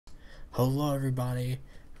Hello everybody,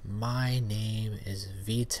 my name is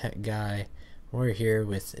VTech Guy. We're here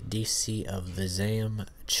with DC of the Zam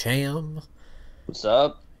Cham, What's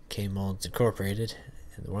up? K Molds Incorporated,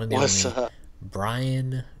 and the one and the What's only up?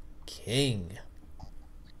 Brian King.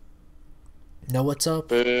 Know what's up?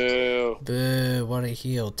 Boo. Boo, what a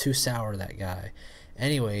heel. Too sour, that guy.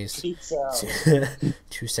 Anyways, Peace out.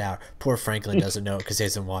 too sour. Poor Franklin doesn't know it because he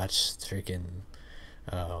hasn't watched freaking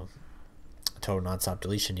uh, Total Nonstop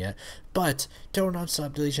Deletion yet. But Total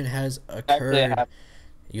Nonstop Deletion has Actually, I occurred. have.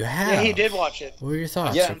 You have? Yeah, he did watch it. What were your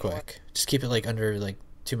thoughts, Yeah. real quick? Just keep it like under like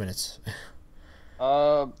 2 minutes.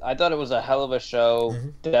 I thought it was a hell of a show.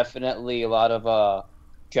 Mhm. Definitely a lot of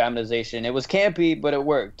dramatization. It was campy, but it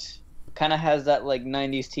worked. Kind of has that like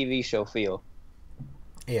 '90s TV show feel.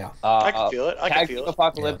 Yeah. I can feel it. I can Tag feel Team it.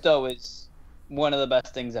 Apocalypto is one of the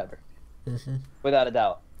best things ever, hmm without a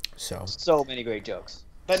doubt. So So many great jokes.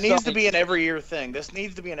 That needs So to be an every year thing. This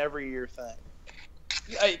needs to be an every year thing.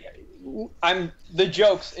 I'm the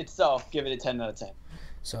jokes itself. Give it a 10 out of 10.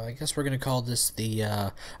 So I guess we're gonna call this the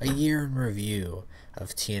a year in review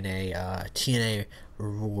of TNA. TNA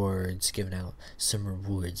rewards, giving out some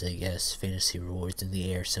rewards, I guess, fantasy rewards in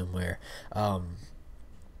the air somewhere.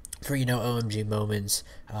 For OMG moments,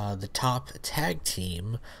 the top tag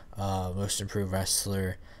team, most improved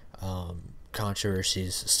wrestler,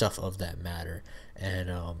 controversies, stuff of that matter, and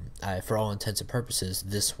for all intents and purposes,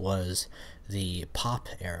 this was the pop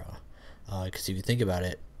era. Because if you think about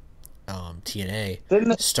it, TNA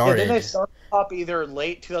started Didn't they start pop either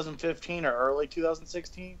late 2015 or early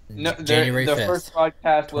 2016? No, January their 5th, first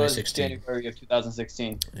broadcast was 2016. January of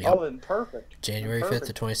 2016. Yep. Oh, then perfect. January 5th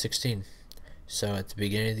of 2016. So at the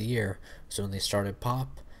beginning of the year was when they started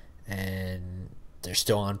Pop, and they're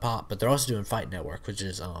still on Pop, but they're also doing Fight Network, which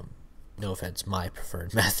is no offense, my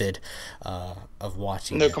preferred method of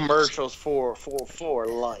watching No it. commercials for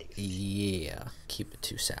life. Yeah, keep it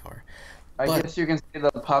too sour. I But- guess you can say the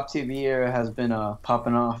Pop TV era has been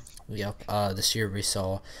popping off. Yep. This year we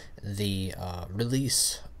saw the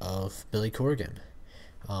release of Billy Corgan,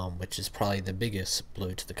 which is probably the biggest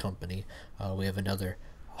blow to the company. We have another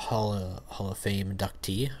Hall of Fame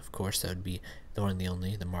inductee. Of course, that would be the one and the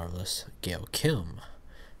only, the marvelous Gail Kim.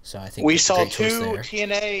 So I think We that's a saw great choice two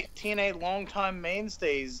there. TNA longtime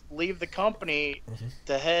mainstays leave the company Mhm.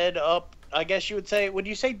 to head up. I guess you would say. Would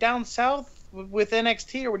you say down south with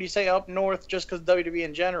NXT, or would you say up north just because WWE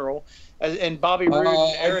in general? And Bobby Roode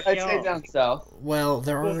and Eric I'd Young. say down south. Well,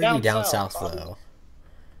 they're Well, already down down south, south, though.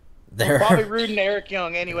 They're Bobby Roode and Eric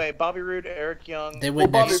Young. Anyway, Bobby Roode, Eric Young, they Well,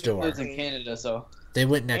 went Bobby next Roode door. lives in Canada, so They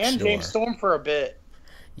went next and door. James Storm for a bit.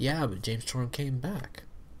 Yeah, but James Storm came back.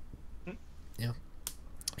 Hmm.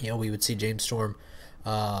 Yeah. We would see James Storm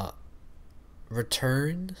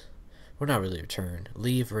return. Well, not really return.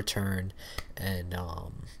 Leave, return, and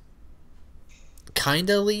kind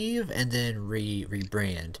of leave, and then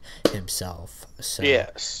rebrand himself. So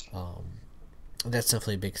Yes. that's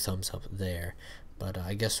definitely a big thumbs up there. But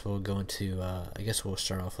I guess we'll go into. I guess we'll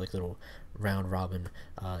start off like little round robin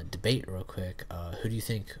debate real quick. Who do you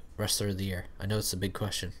think wrestler of the year? I know it's a big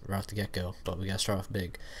question right off the get go, but we gotta start off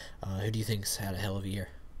big. Who do you think's had a hell of a year,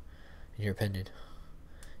 in your opinion?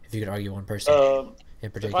 If you could argue one person in If I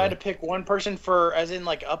particular, had to pick one person for, as in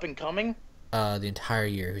like up and coming, the entire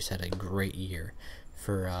year who's had a great year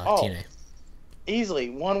for Oh. TNA. easily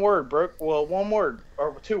one word, broke. Well, one word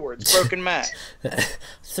or two words, broken Matt.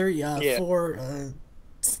 Three, Yeah. four.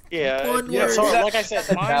 Yeah, One yeah. word. So like I said,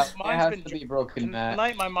 It mine's has been to be broken, Matt.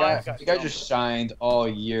 tonight. My The mind guy, got the guy jumbled. just shined all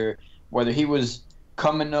year. Whether he was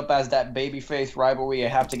coming up as that babyface rivalry, I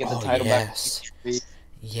have to get the Oh, title yes. back.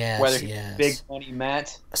 Yes, Whether he's yes. Big Money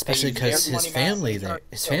Matt, Especially Hey, because Big his Money Matt, family he's there. hard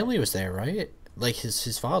His to kill. family was there, right? Like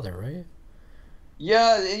his father, right?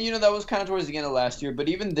 Yeah, and that was kind of towards the end of last year. But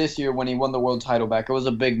even this year, when he won the world title back, it was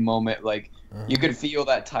a big moment. Like you could feel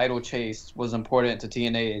that title chase was important to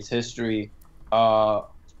TNA's history.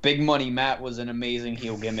 Big Money Matt was an amazing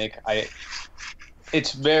heel gimmick.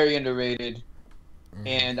 It's very underrated,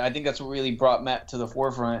 and I think that's what really brought Matt to the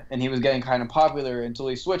forefront. And he was getting kind of popular until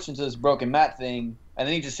he switched into this Broken Matt thing, and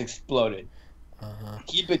then he just exploded. Uh-huh.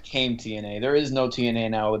 He became TNA. There is no TNA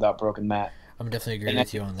now without Broken Matt. I'm definitely agree And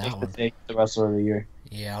with you on that one. The wrestler of the year.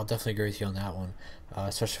 Yeah, I'll definitely agree with you on that one,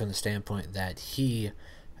 especially from the standpoint that he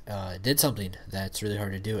did something that's really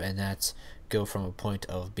hard to do, and that's go from a point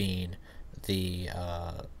of being the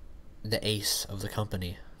ace of the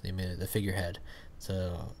company, the figurehead,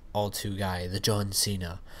 the all-two guy, the John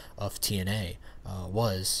Cena of TNA,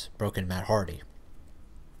 was Broken Matt Hardy.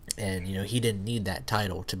 And, he didn't need that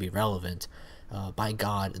title to be relevant. By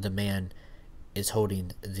God, the man is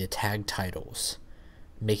holding the tag titles,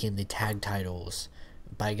 making the tag titles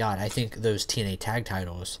by God, I think those TNA tag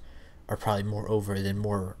titles are probably more over than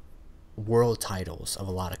more world titles of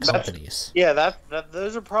a lot of companies.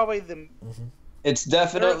 Those are probably the. Mm-hmm. It's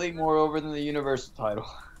definitely more over than the Universal title.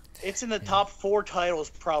 It's in the top 4 titles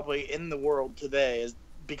probably in the world today, is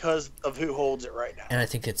because of who holds it right now. And I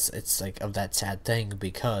think it's like of that sad thing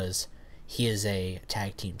because he is a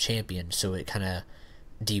tag team champion, so it kind of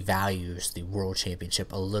devalues the world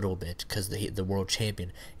championship a little bit because the world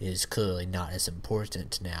champion is clearly not as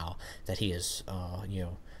important now that he is,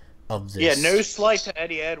 of this. Yeah, no slight to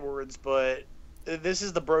Eddie Edwards, but this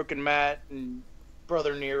is the Broken Matt and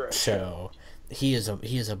Brother Nero show. He is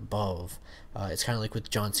above. It's kind of like with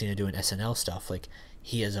John Cena doing SNL stuff. Like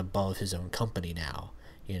he is above his own company now,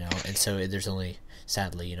 and so there's only,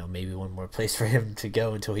 sadly, maybe one more place for him to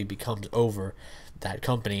go until he becomes over that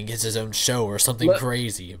company and gets his own show or something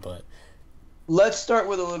crazy. But let's start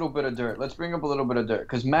with a little bit of dirt. Let's bring up a little bit of dirt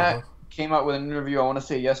because Matt came out with an interview. I want to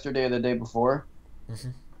say yesterday or the day before,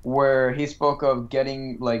 where he spoke of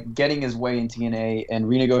getting his way in TNA and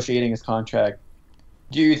renegotiating his contract.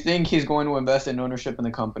 Do you think he's going to invest in ownership in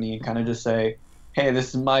the company and kind of just say, "Hey, this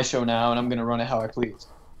is my show now, and I'm going to run it how I please"?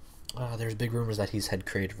 There's big rumors that he's head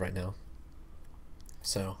creative right now.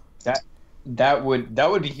 So that would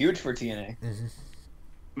be huge for TNA. Mm-hmm.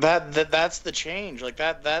 That's the change. Like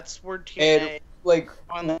that's where TNA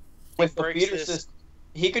and with the feeder system,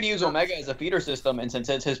 he could use Omega as a feeder system, and since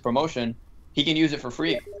it's his promotion, he can use it for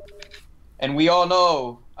free. And we all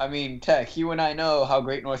know, I mean, Tech, you and I know how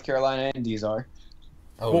great North Carolina Indies are.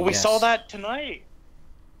 Oh, well, we saw that tonight.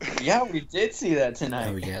 Yeah, we did see that tonight.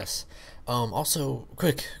 Oh, yes. Also,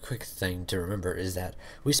 quick thing to remember is that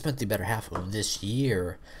we spent the better half of this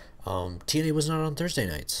year. TNA was not on Thursday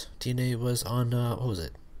nights. TNA was on, what was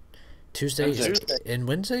it? Tuesdays and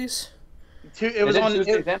Wednesdays? It was on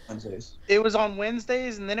Tuesdays and Wednesdays. It was on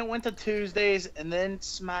Wednesdays, and then it went to Tuesdays, and then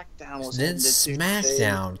SmackDown was. Then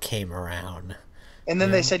SmackDown came around. And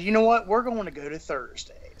then they said, "You know what? We're going to go to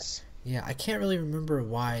Thursdays." Yeah, I can't really remember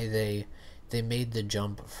why they made the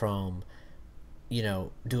jump from,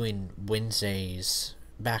 doing Wednesdays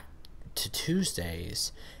back to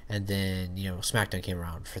Tuesdays, and then, SmackDown came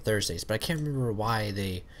around for Thursdays. But I can't remember why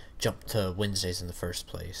they jumped to Wednesdays in the first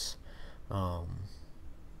place. I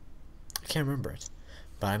can't remember it.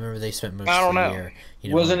 But I remember they spent most of the year.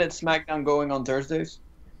 Wasn't it SmackDown going on Thursdays?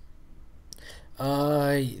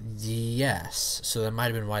 Yes. So that might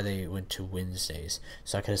have been why they went to Wednesdays.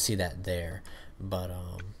 So I could see that there. But,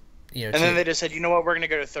 and then they just said, "You know what? We're going to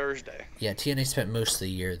go to Thursday." Yeah, TNA spent most of the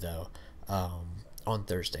year, though, on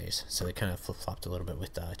Thursdays. So they kind of flip-flopped a little bit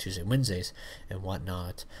with Tuesday, Wednesdays, and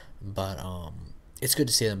whatnot. But it's good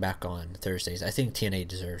to see them back on Thursdays. I think TNA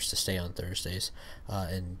deserves to stay on Thursdays.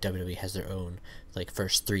 And WWE has their own,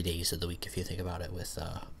 first 3 days of the week, if you think about it, with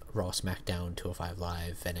Raw, SmackDown, 205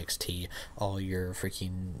 Live, NXT, all your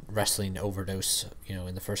freaking wrestling overdose,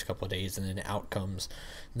 in the first couple of days, and then out comes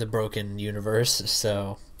the broken universe.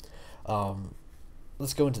 So,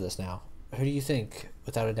 let's go into this now. Who do you think,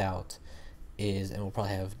 without a doubt, is, and we'll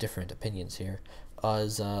probably have different opinions here,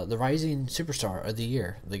 is the rising superstar of the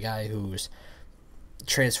year, the guy who's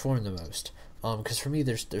transformed the most? Because for me,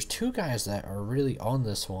 there's two guys that are really on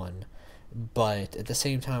this one, but at the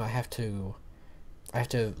same time, I have to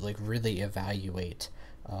really evaluate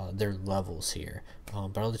their levels here.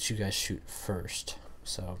 But I'll let you guys shoot first.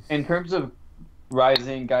 So in terms of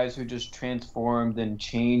rising guys who just transformed and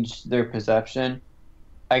changed their perception,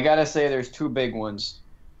 I gotta say there's two big ones.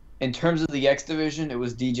 In terms of the X division, it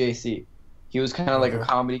was DJC. He was kind of like a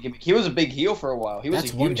comedy gimmick. He was a big heel for a while.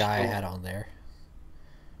 That's one guy I had on there.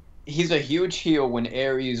 He's a huge heel when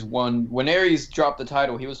Aries won. When Aries dropped the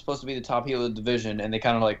title, he was supposed to be the top heel of the division, and they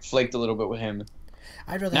kind of flaked a little bit with him.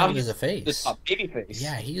 I'd rather have him as a face. The top baby face.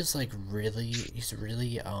 Yeah, he's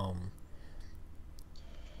really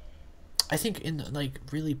I think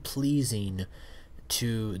really pleasing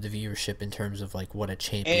to the viewership in terms of what a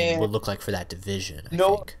champion would look like for that division. I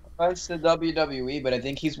think. Offense to WWE, but I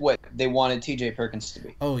think he's what they wanted TJ Perkins to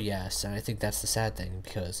be. Oh yes, and I think that's the sad thing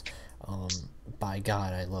because by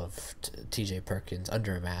God, I loved TJ Perkins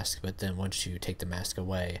under a mask, but then once you take the mask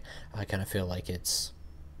away, I kind of feel like it's,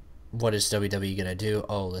 what is WWE gonna do?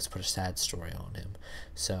 Oh, let's put a sad story on him.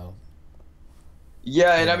 So.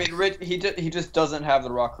 Yeah, and I mean, Rich, he just doesn't have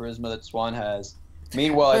the raw charisma that Swan has.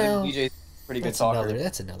 Meanwhile, I think DJ's a pretty good talker.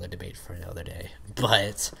 That's another debate for another day.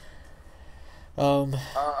 But, who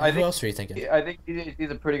else are you thinking? I think he's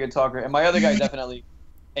a pretty good talker, and my other guy definitely.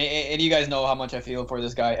 And you guys know how much I feel for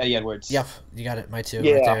this guy, Eddie Edwards. Yep, you got it. My two,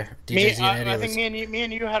 right there. I think me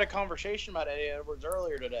and you had a conversation about Eddie Edwards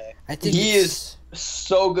earlier today. I think he is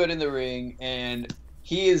so good in the ring, and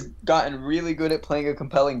he has gotten really good at playing a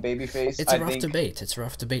compelling babyface. It's a rough debate. It's a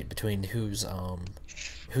rough debate between who's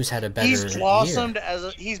had a better he's blossomed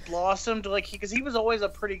year. he's blossomed like because he was always a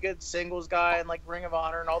pretty good singles guy in like Ring of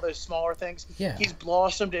Honor and all those smaller things. Yeah. He's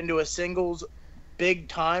blossomed into a singles big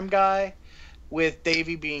time guy with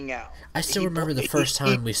Davey being out. I still remember the first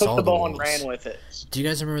time we saw the ball Wolves. and ran with it. Do you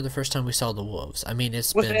guys remember the first time we saw the Wolves? I mean,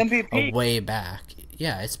 it's with been MVP. a way back.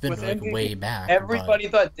 Yeah, it's been With like MVP. way back. Everybody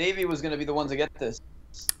thought Davey was going to be the one to get this.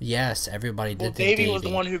 Yes, everybody did. Well, Davey was the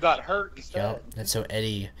one who got hurt instead. Yep. And so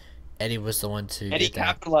Eddie was the one to Eddie get that.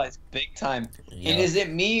 capitalized big time. Yep. And is it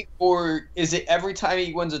me or is it every time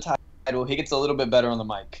he wins a title he gets a little bit better on the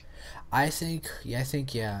mic? I think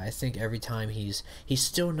every time he's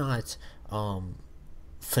still not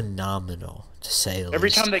phenomenal to say the Every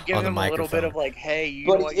least, time they give on the him a little bit microphone. of like, hey, you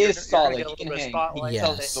But know what, he is you're solid. gonna get a He little can bit of hang. spotlight.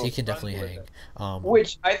 Yes, so he can they definitely run hang. with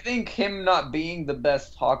Which I think him not being the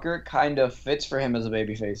best talker kind of fits for him as a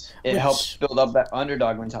babyface. It helps build up that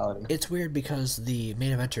underdog mentality. It's weird because the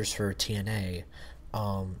main eventers for TNA,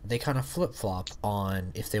 they kind of flip-flop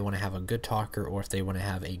on if they want to have a good talker or if they want to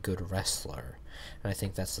have a good wrestler. And I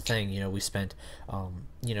think that's the thing. You know, we spent,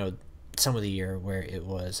 some of the year where it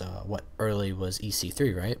was, early was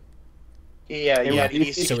EC3, right? Yeah,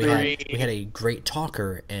 EC3. So we had a great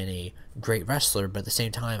talker and a great wrestler, but at the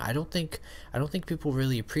same time, I don't think people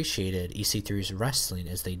really appreciated EC3's wrestling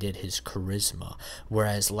as they did his charisma.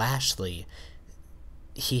 Whereas Lashley,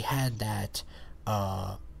 he had that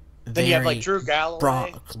then you have like Drew Galloway,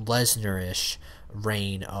 Brock Lesnar-ish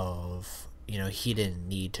reign of, he didn't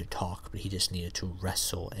need to talk, but he just needed to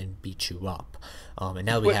wrestle and beat you up. And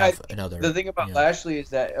now we have another. The thing about Lashley is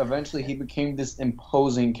that eventually he became this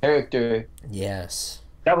imposing character. Yes.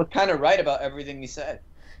 That was kind of right about everything he said.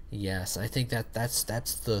 Yes, I think that's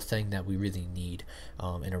the thing that we really need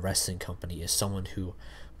in a wrestling company is someone who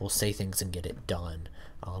will say things and get it done,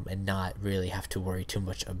 and not really have to worry too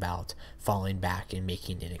much about falling back and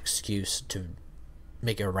making an excuse to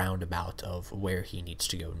make a roundabout of where he needs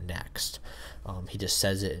to go next. He just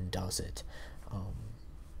says it and does it.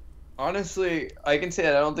 Honestly, I can say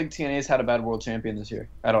that I don't think TNA's had a bad world champion this year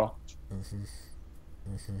at all.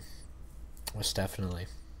 Most definitely.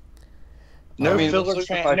 No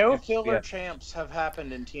filler champs have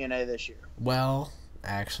happened in TNA this year. Well,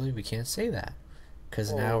 actually, we can't say that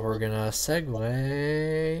because now we're gonna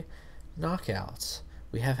segue knockouts.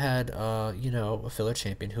 We have had, a filler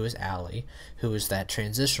champion who is Allie, who is that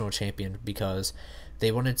transitional champion because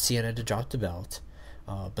they wanted Sienna to drop the belt,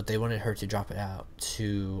 but they wanted her to drop it out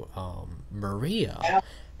to Maria.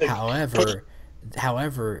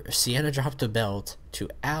 However, Sienna dropped the belt to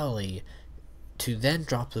Allie to then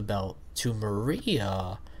drop the belt to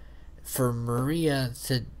Maria for Maria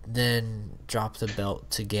to then drop the belt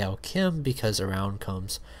to Gail Kim because around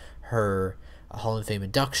comes her Hall of Fame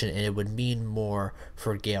induction, and it would mean more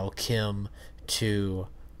for Gail Kim to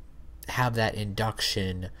have that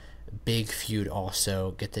induction, big feud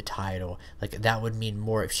also, get the title. Like, that would mean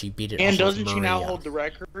more if she beat it and off doesn't of she Maria. now hold the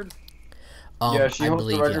record? Yeah, she holds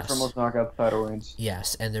the record yes. for most knockout title reigns.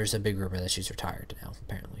 Yes, and there's a big rumor that she's retired now,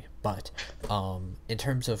 apparently. But in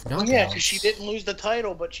terms of knockouts, yeah, because she didn't lose the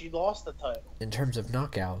title, but she lost the title. In terms of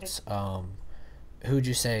knockouts, who would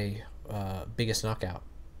you say biggest knockout?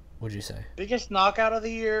 Would you say biggest knockout of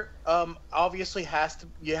the year? Obviously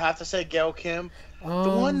you have to say Gail Kim. The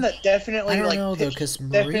one that definitely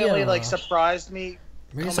definitely surprised me.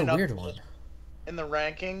 Maria's a weird one in the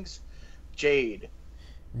rankings. Jade,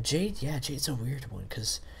 yeah, Jade's a weird one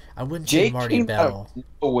because I wouldn't say Marty Bell.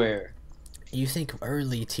 Nowhere. You think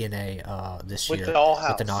early TNA this year with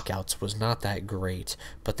the knockouts was not that great,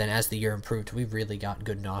 but then as the year improved, we really got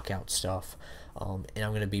good knockout stuff. And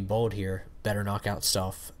I'm going to be bold here, better knockout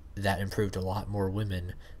stuff that improved a lot more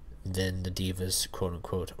women than the Divas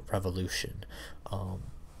quote-unquote revolution.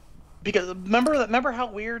 Because remember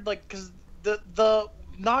how weird, like, because the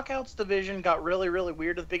knockouts division got really, really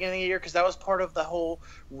weird at the beginning of the year because that was part of the whole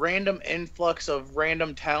random influx of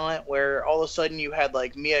random talent where all of a sudden you had,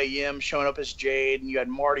 like, Mia Yim showing up as Jade and you had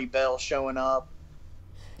Marty Bell showing up.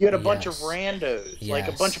 You had a bunch of randos, like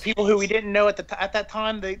a bunch of people who we didn't know at that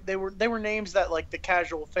time. They were names that, like, the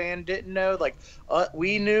casual fan didn't know. Like,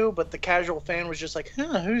 we knew, but the casual fan was just like,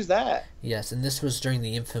 who's that? Yes, and this was during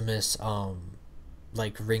the infamous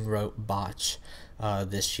ring rope botch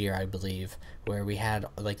this year, I believe, where we had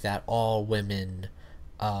like that all women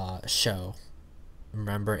show.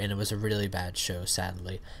 Remember, and it was a really bad show,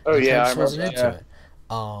 sadly. Oh yeah, I wasn't remember into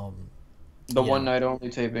it. The one night only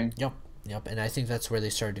taping. Yep, and I think that's where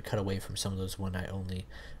they started to cut away from some of those one night only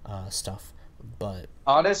stuff. But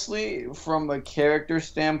honestly, from a character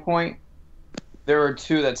standpoint, there are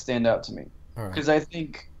two that stand out to me. All right. because I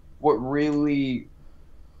think what really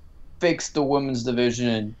fixed the women's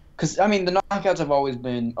division, because I mean the knockouts have always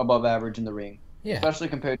been above average in the ring, Yeah. especially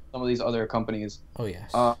compared to some of these other companies. Oh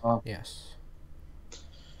yes. Uh, Yes.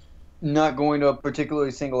 Not going to particularly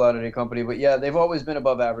single out any company, but yeah, they've always been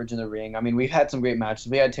above average in the ring. I mean, we've had some great matches.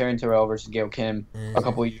 We had Taryn Terrell versus Gail Kim a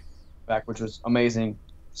couple Hmm. of years back, which was amazing.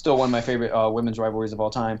 Still one of my favorite women's rivalries of all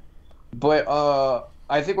time. But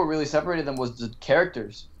I think what really separated them was the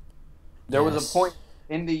characters. There was a Yes. point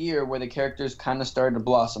in the year where the characters kind of started to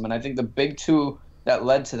blossom, and I think the big two that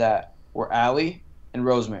led to that were Allie and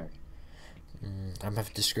Rosemary. I'm gonna have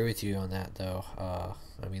to disagree with you on that though.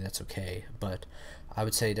 I mean that's okay, but I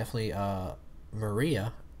would say definitely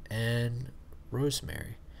Maria and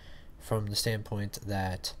Rosemary, from the standpoint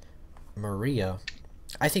that Maria,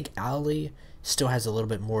 I think Allie still has a little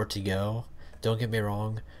bit more to go. Don't get me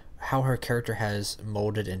wrong. How her character has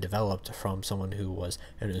molded and developed from someone who was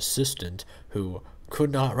an assistant who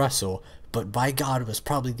could not wrestle, but by God was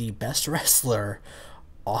probably the best wrestler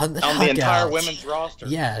on the On the entire Knockouts. women's roster.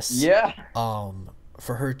 Yes. Yeah,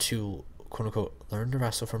 For her to quote unquote learn to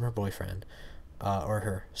wrestle from her boyfriend, or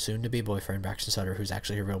her soon to be boyfriend Braxton Sutter, who's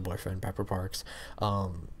actually her real boyfriend Pepper Parks.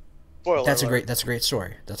 Spoiler That's a alert. great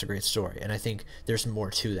story. That's a great story, and I think there's more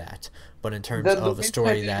to that. But in terms the of a reason I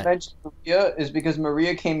story didn't that, mention Maria is because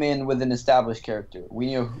Maria came in with an established character. We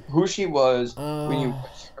knew who she was. We knew uh, what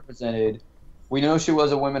she represented. We know she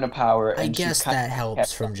was a woman of power, I and she guess kind that of helps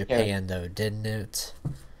kept from that character. Japan though, didn't it?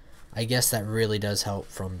 I guess that really does help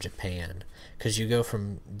from Japan, because you go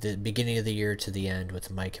from the beginning of the year to the end with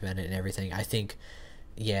Mike Bennett and everything. I think,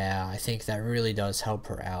 yeah, I think that really does help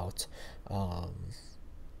her out. Um,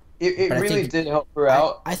 It but I really think did help her I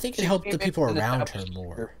out. I think it She helped came the in people with an around her established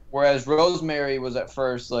more. character, whereas Rosemary was at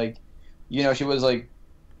first like, she was like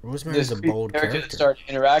Rosemary this was a creepy bold character that character. started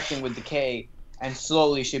interacting with Decay, and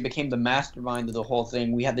slowly she became the mastermind of the whole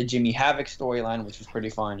thing. We had the Jimmy Havoc storyline, which was pretty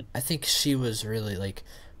fun. I think she was really like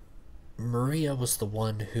Maria was the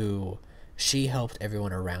one who she helped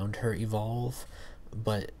everyone around her evolve,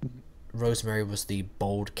 but Rosemary was the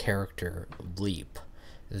bold character leap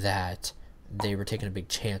that they were taking a big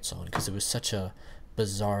chance on, because it was such a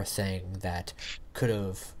bizarre thing that could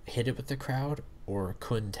have hit it with the crowd or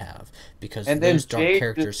couldn't have, because And those then dark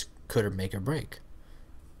characters could make or break.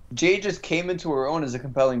 Jade just came into her own as a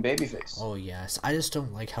compelling babyface. Oh yes, I just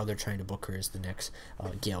don't like how they're trying to book her as the next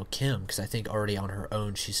Gail Kim, because I think already on her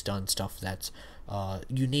own she's done stuff that's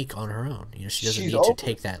unique on her own. You know, she doesn't She's need to over.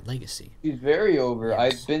 take that legacy. She's very over.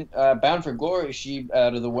 I've Yes. been Bound for Glory. She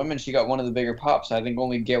out of the women, she got one of the bigger pops. I think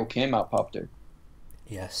only Gail Kim out popped her.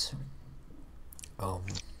 Yes. Um.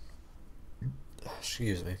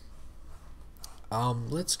 Excuse me.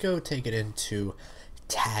 Let's go take it into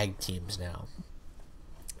tag teams now.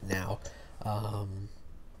 Now,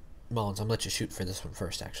 Mullins, I'm gonna let you shoot for this one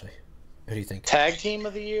first. Actually, who do you think? Tag team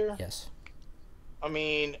of the year? Yes. I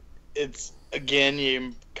mean, it's again,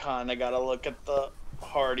 you kind of got to look at the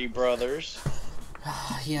Hardy brothers.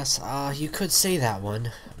 Yes. You could say that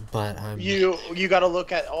one, but You got to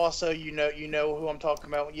look at also, you know who I'm talking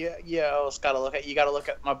about. It's got to look at, you got to look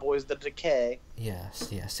at my boys, the Decay. Yes.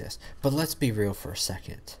 But let's be real for a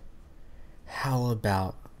second. How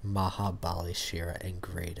about Mahabali Shira and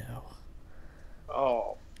Grado?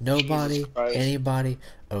 Oh, Nobody? Jesus Christ. Anybody?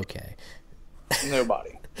 Okay.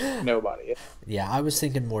 Nobody. Yeah, I was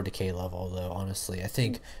thinking more Decay level though. Honestly, I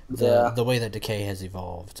think Yeah. the way that Decay has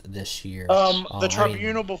evolved this year. The I mean,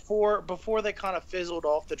 Tribunal before they kind of fizzled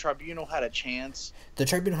off, the Tribunal had a chance. the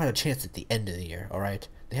Tribunal had a chance at the end of the year. All right,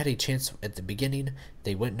 they had a chance at the beginning.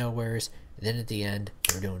 They went nowheres. Then at the end,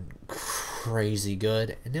 they were doing crazy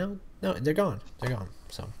good, and now no, they're gone. They're gone.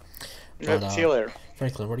 So, but, See you later.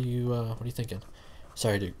 Franklin, what are you thinking?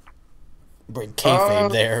 Sorry to bring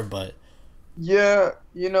kayfabe there, but Yeah,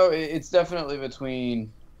 it's definitely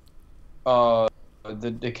between the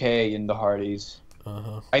Decay and the Hardys.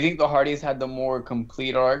 I think the Hardys had the more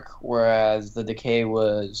complete arc, whereas the Decay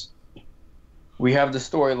was, we have the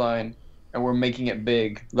storyline and we're making it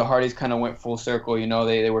big. The Hardys kind of went full circle,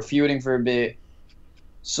 they were feuding for a bit.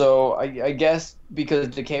 So I guess because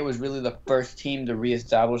Decay was really the first team to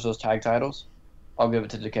reestablish those tag titles, I'll give it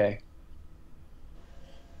to Decay.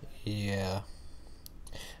 yeah.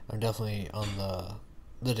 I'm definitely on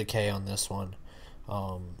the Decay on this one,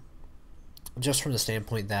 just from the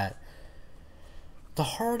standpoint that the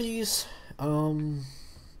Hardys, it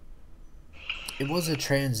was a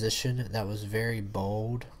transition that was very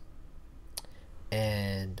bold,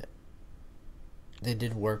 and they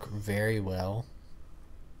did work very well,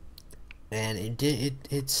 and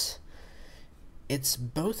it's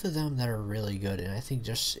both of them that are really good, and I think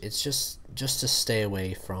it's just to stay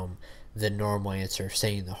away from the normal answer of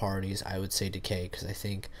saying the Hardys, I would say Decay, because I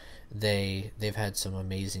think they've had some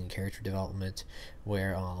amazing character development.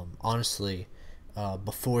 Where honestly,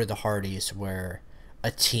 before the Hardys were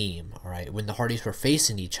a team, all right, when the Hardys were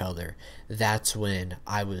facing each other, that's when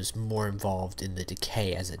I was more involved in the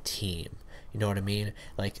Decay as a team. You know what I mean?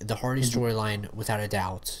 Like the Hardy storyline, without a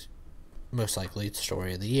doubt, most likely it's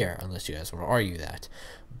story of the year, unless you guys want to argue that.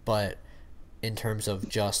 But in terms of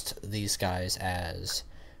just these guys as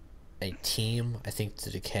a team, I think the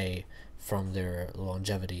Decay, from their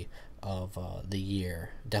longevity of the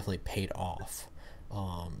year, definitely paid off,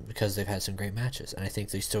 because they've had some great matches, and I think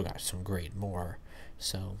they still got some great more.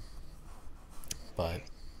 So, but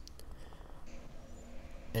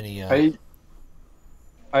any I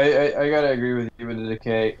gotta agree with you with the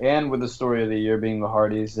Decay and with the story of the year being the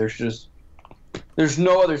Hardys. There's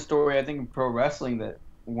no other story I think in pro wrestling that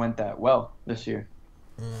went that well this year.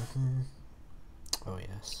 Mm-hmm. Oh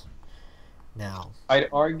yes. Now I'd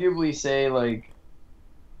arguably say like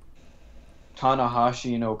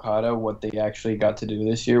Tanahashi and Okada, what they actually got to do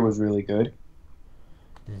this year was really good.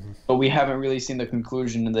 Mm-hmm. But we haven't really seen the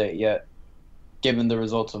conclusion of that yet, given the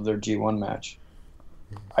results of their G1 match.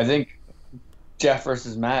 Mm-hmm. I think Jeff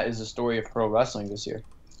versus Matt is the story of pro wrestling this year.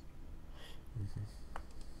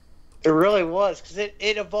 It really was, because it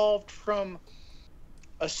evolved from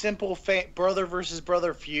a simple brother versus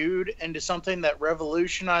brother feud into something that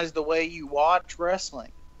revolutionized the way you watch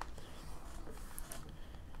wrestling.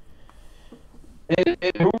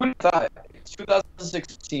 Who would have thought? It's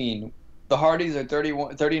 2016. The Hardys are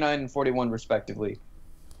 39 and 41 respectively.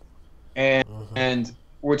 And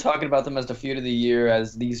we're talking about them as the feud of the year,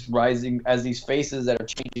 as these faces that are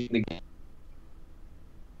changing the game.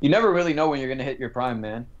 You never really know when you're going to hit your prime,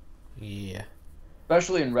 man. Yeah.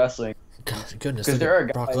 Especially in wrestling. God, goodness, because there are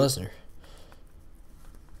guys, Brock Lesnar.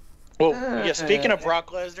 Well, yeah. Speaking of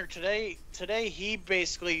Brock Lesnar, today he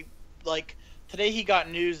basically today he got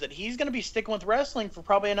news that he's going to be sticking with wrestling for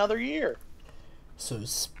probably another year. So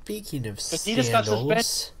speaking of scandals, he just got suspended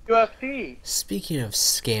UFC. Speaking of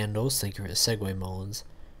scandals, thank you for the segue, Mullins.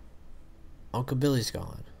 Uncle Billy's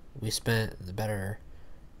gone. We spent the better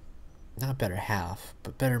half,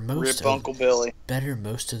 but better most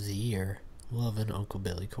of the year loving Uncle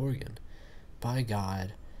Billy Corgan. By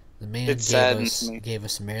God, the man gave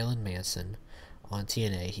us Marilyn Manson on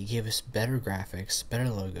TNA. He gave us better graphics, better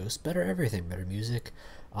logos, better everything, better music,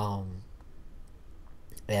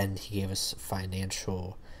 and he gave us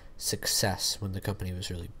financial success when the company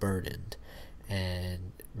was really burdened,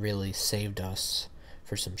 and really saved us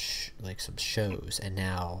for some shows. And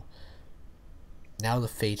now the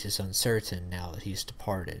fate is uncertain now that he's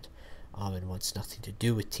departed, and wants nothing to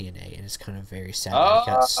do with TNA, and it's kind of very sad that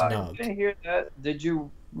he got snubbed. I didn't hear that. Did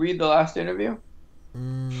you read the last interview?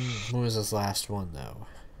 What was his last one, though?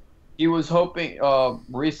 He was hoping,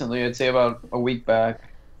 recently, I'd say about a week back,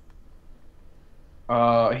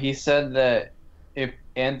 he said that if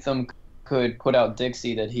Anthem could put out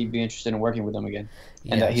Dixie, that he'd be interested in working with them again.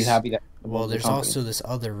 Yes. And that he's happy that... Well, there's also this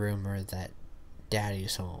other rumor that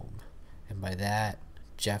Daddy's home. And by that,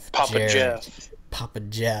 Papa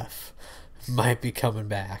Jeff might be coming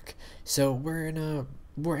back. So we're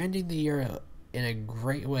ending the year in a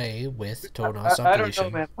great way with Total Nonstop. I don't know,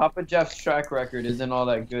 man. Papa Jeff's track record isn't all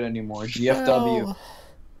that good anymore. GFW. Well,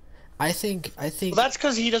 I think. Well, that's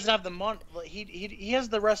because he doesn't have the money. He has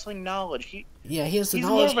the wrestling knowledge. He has the he's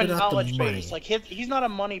knowledge, more of a but not knowledge the money. base. Like he's not a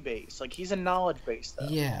money base. Like he's a knowledge base, though.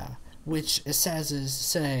 Yeah, which is sad to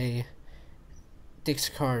say. Dix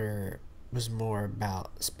Carter was more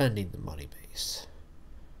about spending the money base.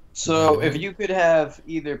 So if you could have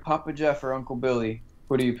either Papa Jeff or Uncle Billy,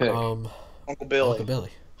 who do you pick? Uncle Billy. Uncle Billy.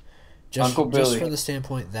 Just from the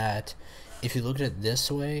standpoint that, if you look at it this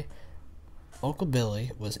way, Uncle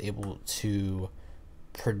Billy was able to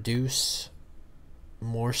produce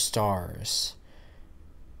more stars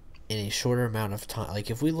in a shorter amount of time.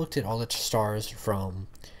 Like, if we looked at all the stars from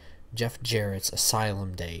Jeff Jarrett's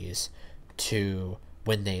Asylum days to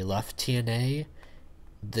when they left TNA,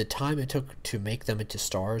 the time it took to make them into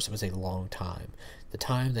stars was a long time. The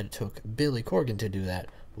time that it took Billy Corgan to do that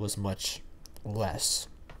was much less.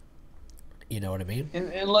 You know what I mean?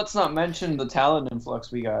 And let's not mention the talent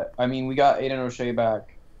influx we got. I mean, we got Aiden O'Shea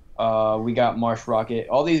back. We got Marsh Rocket.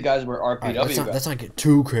 All these guys were RPW guys. Let's not get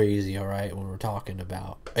too crazy, all right, when we're talking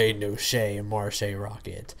about Aiden O'Shea and Marsh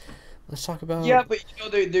Rocket. Let's talk about... Yeah, but you know,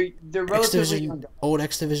 they're relatively young. Old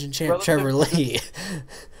X Division champ Trevor Lee.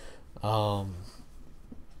 You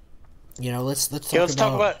know, let's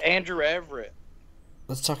talk about Andrew Everett.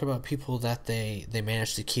 Let's talk about people that they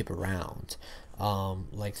managed to keep around,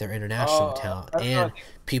 like their international talent, and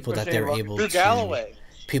people that they were able to... Drew Galloway.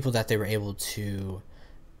 people that they were able to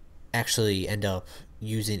actually end up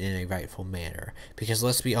using in a rightful manner. Because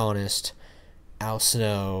let's be honest, Al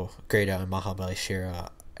Snow, Grado, and Mahabali Shira,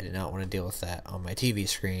 I did not want to deal with that on my TV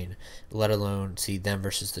screen, let alone see them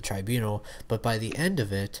versus the Tribunal. But by the end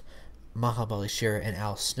of it, Mahabali Shira and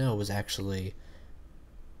Al Snow was actually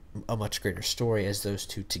a much greater story as those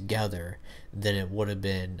two together than it would have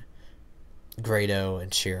been Grado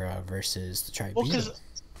and Shira versus the Tribunal. Well,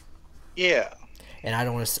 yeah. And I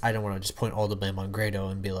don't want to just point all the blame on Grado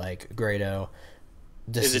and be like, Grado,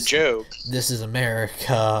 this is a joke. This is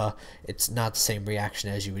America. It's not the same reaction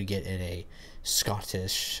as you would get in a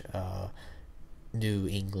Scottish, New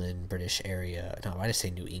England, British area. No, I just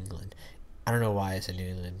say New England. I don't know why I said New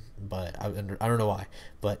England, but I don't know why.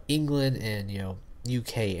 But England and,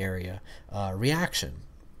 UK area reaction.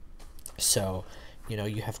 So,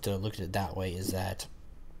 you have to look at it that way, is that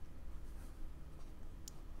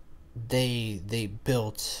they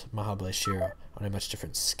built Mahabali Shira on a much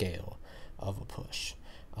different scale of a push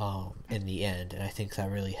in the end, and I think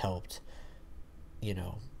that really helped.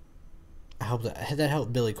 That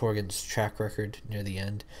helped Billy Corgan's track record near the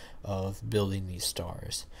end of building these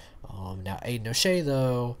stars. Now Aiden O'Shea,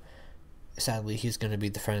 though, sadly he's going to be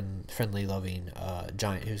the friendly, loving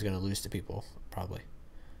giant who's going to lose to people probably.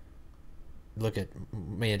 Look at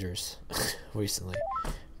Manders recently,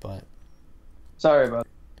 but sorry about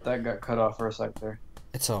that. Got cut off for a sec there.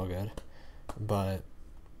 It's all good, but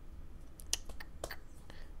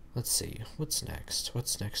let's see what's next.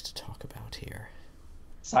 What's next to talk about here?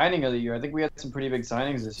 Signing of the year. I think we had some pretty big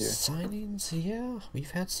signings this year. Signings, yeah,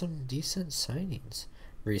 we've had some decent signings,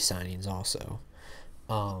 re-signings also.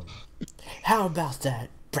 How about that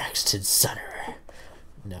Braxton Sutter?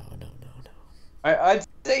 No. I'd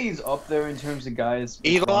say he's up there in terms of guys.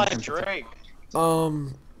 Eli Drake.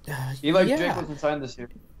 Eli Drake wasn't signed this year.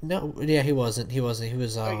 No, yeah, he wasn't. He was. That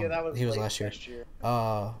was he was last year.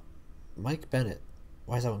 Mike Bennett.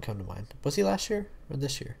 Why does that one come to mind? Was he last year or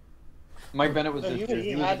this year? Mike Bennett was this year.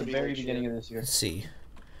 He was at the very beginning of this year. Let's see.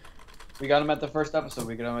 We got him at the first episode.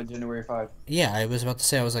 We got him on January 5. Yeah, I was about to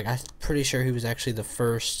say. I was like, I'm pretty sure he was actually the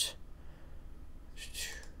first.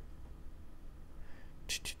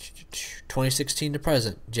 2016 to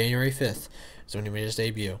present, January 5th is when he made his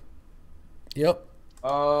debut. Yep.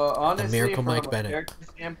 Honestly, the Miracle from Mike Bennett. A character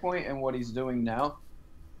standpoint and what he's doing now,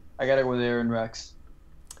 I gotta go with Aaron Rex.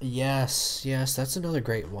 Yes, that's another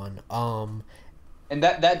great one. And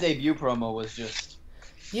that debut promo was just.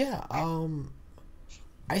 Yeah.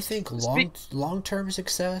 I think long-term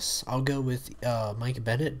success, I'll go with Mike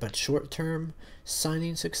Bennett, but short-term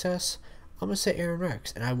signing success, I'm gonna say Aaron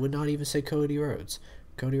Rex, and I would not even say Cody Rhodes.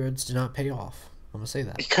 Cody Rhodes did not pay off. I'm gonna say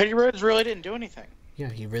that. Cody Rhodes really didn't do anything. Yeah,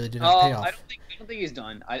 he really did not pay off. I don't think he's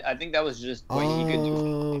done. I think that was just what he could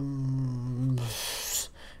do.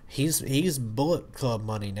 He's Bullet Club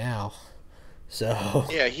money now, so.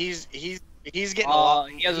 Yeah, he's getting a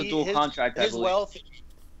lot. He has a dual contract. His wealth,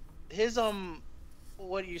 his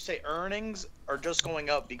what do you say? Earnings are just going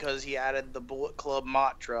up because he added the Bullet Club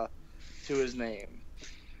mantra to his name.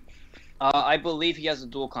 I believe he has a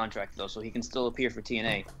dual contract though, so he can still appear for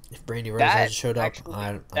TNA. If Brandy Rose hasn't showed up,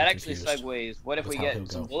 I'm actually confused segues. What if we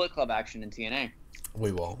get some Bullet Club action in TNA?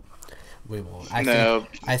 We won't. I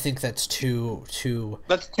think that's too.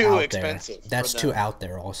 That's too expensive. That's too out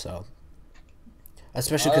there, also.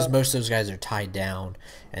 Especially because most of those guys are tied down,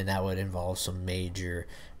 and that would involve some major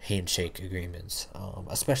handshake agreements.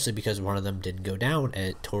 Especially because one of them didn't go down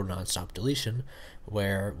at Total Nonstop Deletion,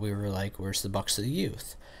 where we were like, "Where's the Bucks of the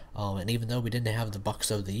Youth?" And even though we didn't have the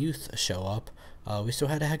Bucks of the Youth show up, we still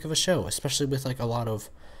had a heck of a show, especially with like a lot of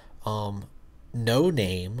no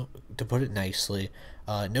name, to put it nicely,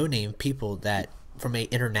 no name people that from a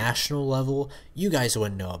international level you guys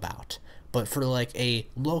wouldn't know about, but for like a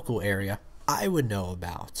local area I would know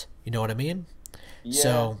about. You know what I mean? Yeah.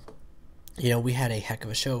 So, we had a heck of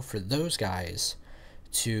a show for those guys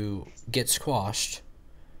to get squashed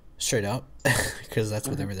straight up, because that's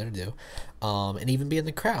what they were there to do, and even be in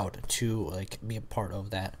the crowd to like be a part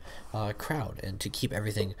of that crowd and to keep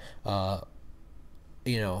everything on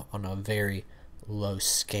a very low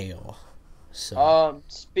scale. So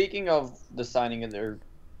speaking of the signing,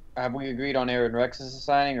 have we agreed on Aaron Rex as a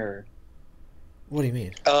signing, or what do you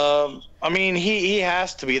mean? I mean he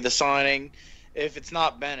has to be the signing. If it's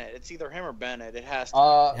not Bennett, it's either him or Bennett. It has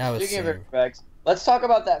to. Speaking of Aaron Rex, let's talk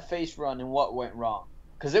about that face run and what went wrong.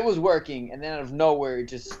 Because it was working, and then out of nowhere, it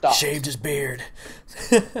just stopped. Shaved his beard.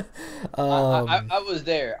 I was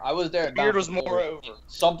there. The beard was more over.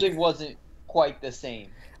 Something wasn't quite the same.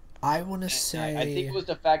 I want to say... I think it was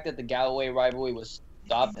the fact that the Galloway rivalry was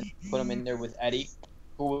stopped and put him in there with Eddie,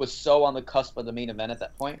 who was so on the cusp of the main event at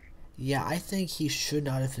that point. Yeah, I think he should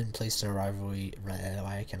not have been placed in a rivalry.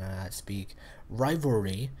 I cannot speak.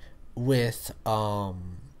 Rivalry with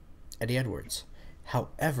Eddie Edwards.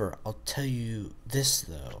 However, I'll tell you this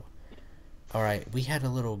though. All right, we had a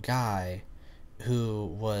little guy who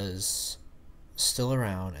was still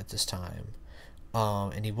around at this time,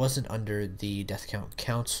 and he wasn't under the Death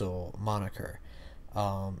Council moniker.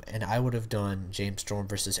 And I would have done James Storm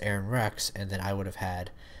versus Aaron Rex, and then I would have had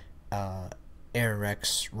Aaron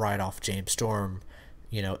Rex ride off James Storm,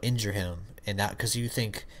 injure him, and that because you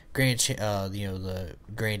think the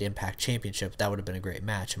Grand Impact Championship, that would have been a great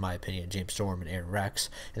match in my opinion, James Storm and Aaron Rex,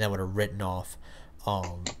 and that would have written off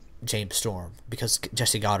James Storm because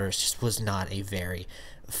Jesse Goddard just was not a very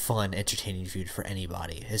fun, entertaining feud for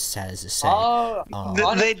anybody. As sad as to say,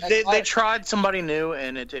 they tried somebody new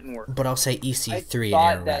and it didn't work. But I'll say EC3 and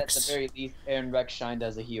Aaron Rex. Rex. At the very least, Aaron Rex shined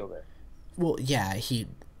as a heel there. Well, yeah,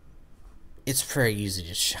 it's very easy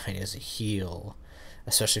to shine as a heel,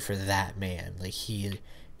 especially for that man. Like, he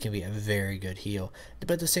can be a very good heel,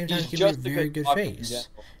 but at the same time, he can be a very good face.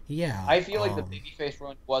 Yeah, I feel like the babyface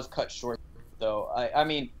run was cut short, though. I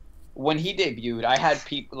mean, when he debuted, I had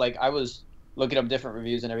people like I was looking up different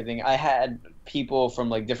reviews and everything. I had people from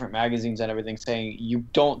like different magazines and everything saying, "You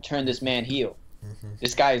don't turn this man heel.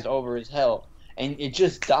 This guy is over as hell," and it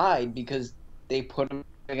just died because they put him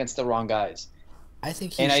against the wrong guys. I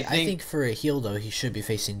think for a heel though, he should be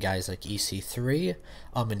facing guys like EC3,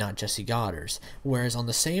 and not Jesse Goddard. Whereas on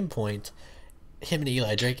the same point, him and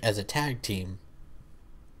Eli Drake as a tag team,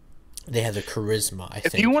 they have the charisma.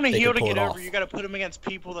 If you want a heel to get over, you got to put him against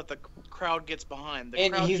people that the crowd gets behind. The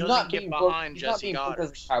crowd doesn't get behind Jesse Goddard. He's not being booked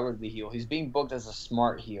as a cowardly heel. He's being booked as a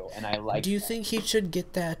smart heel, and I like. Do you think he should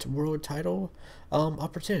get that world title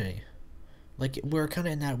opportunity? Like, we're kind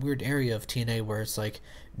of in that weird area of TNA where it's like,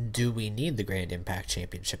 do we need the Grand Impact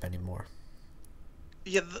Championship anymore?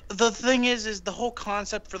 Yeah, the thing is the whole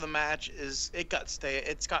concept for the match is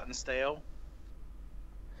it's gotten stale.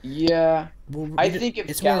 Yeah, well, I think if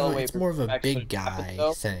it's more of a big guy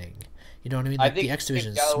thing. You know what I mean? Like, the X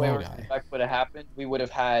Division is a small guy. If would have happened, we would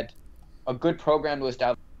have had a good program to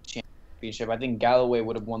establish the championship. I think Galloway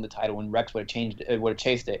would have won the title, and Rex would have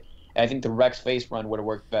chased it. And I think the Rex face run would have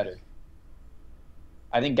worked better.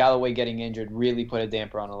 I think Galloway getting injured really put a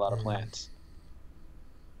damper on a lot of plans.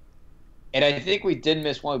 And I think we did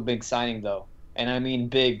miss one big signing, though. And I mean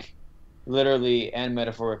big, literally and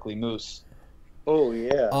metaphorically, Moose. Oh,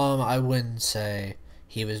 yeah. I wouldn't say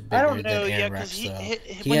he was bigger than Aaron Rex, though.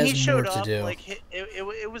 When he showed up, like,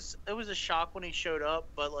 it was a shock when he showed up,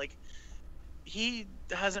 but, like, he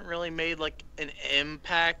hasn't really made, like, an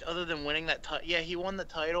impact other than winning that title. Yeah, he won the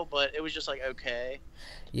title, but it was just, like, okay.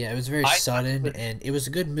 Yeah, it was very sudden, and it was a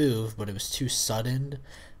good move, but it was too sudden.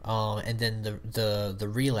 And then the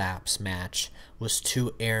relapse match was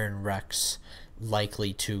too Aaron Rex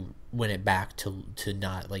likely to win it back to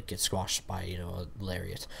not like get squashed by a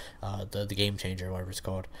lariat, the game changer, whatever it's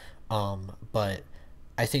called. But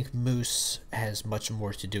I think Moose has much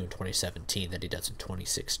more to do in 2017 than he does in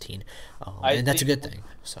 2016, and that's a good thing.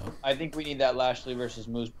 So I think we need that Lashley versus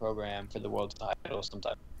Moose program for the world title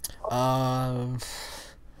sometime.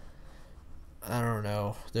 I don't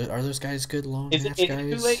know. Are those guys good long match guys? Is it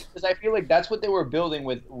too late? Because I feel like that's what they were building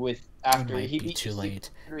with after he beat too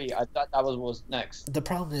late. I thought that was what was next. The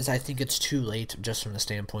problem is I think it's too late just from the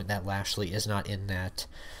standpoint that Lashley is not in that,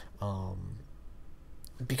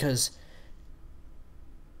 because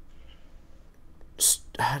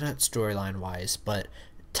not storyline wise, but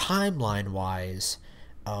timeline wise,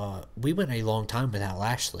 we went a long time without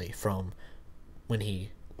Lashley from when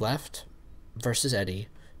he left versus Eddie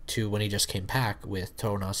to when he just came back with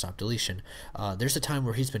Total Nonstop Deletion. There's a time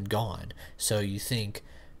where he's been gone. So you think,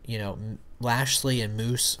 Lashley and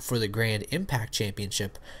Moose for the Grand Impact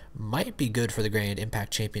Championship might be good for the Grand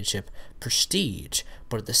Impact Championship prestige,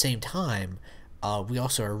 but at the same time, we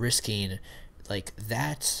also are risking, like,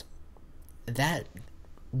 that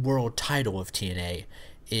world title of TNA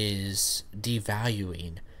is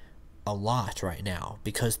devaluing a lot right now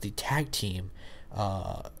because the tag team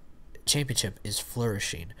championship is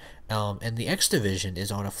flourishing, and the X Division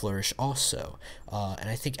is on a flourish also, and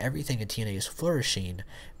I think everything in TNA is flourishing,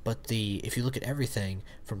 but if you look at everything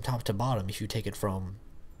from top to bottom, if you take it from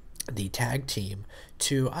the tag team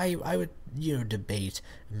to I would debate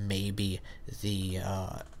maybe the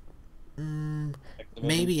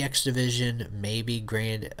maybe X Division, maybe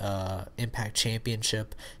Grand Impact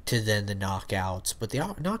Championship, to then the Knockouts. But the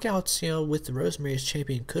Knockouts, with the Rosemary as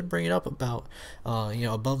champion, could bring it up about,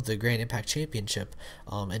 above the Grand Impact Championship,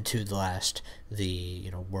 and to the last,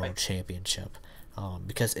 the World Championship.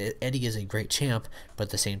 because Eddie is a great champ, but at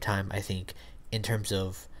the same time, I think in terms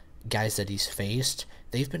of guys that he's faced,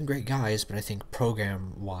 they've been great guys, but I think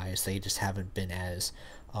program-wise, they just haven't been as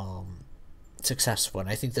successful. And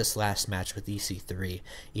I think this last match with EC3,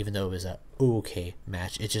 even though it was a okay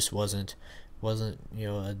match, it just wasn't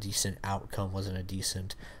a decent outcome, wasn't a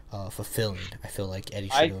decent fulfilling. I feel like Eddie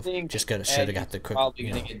should have got the quick. Probably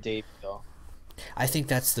gonna get Davey though. I think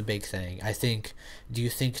that's the big thing. Do you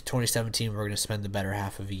think 2017 we're going to spend the better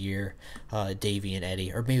half of a year, Davey and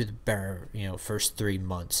Eddie, or maybe the better, first 3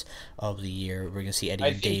 months of the year, we're going to see Eddie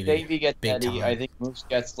and Davey. I think Davey gets Eddie. Time. I think Moose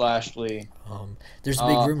gets Lashley. There's a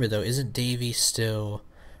big rumor though. Isn't Davey still,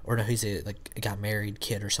 or no? He's got married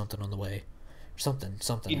kid or something on the way, or something.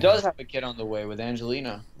 He does have a kid on the way with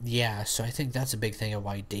Angelina. Yeah, so I think that's a big thing of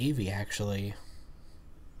why Davey actually,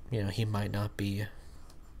 he might not be.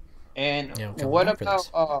 And what about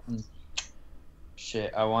I'll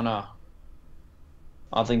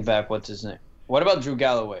think back. What's his name? What about Drew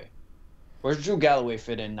Galloway? Where's Drew Galloway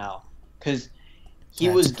fit in now? Because he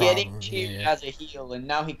was getting cheered as a heel, and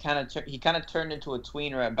now he kind of turned into a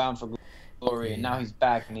tweener at Bound for Glory, and now he's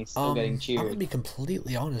back and he's still getting cheered. I'm gonna be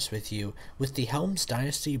completely honest with you. With the Helms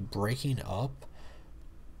Dynasty breaking up,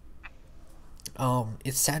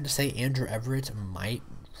 it's sad to say Andrew Everett might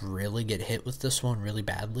really get hit with this one really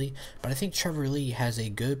badly, but I think Trevor Lee has a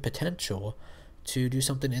good potential to do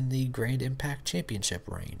something in the Grand Impact Championship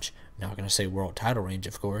range. I'm not going to say world title range,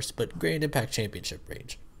 of course, but Grand Impact Championship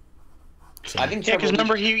range. So, I think because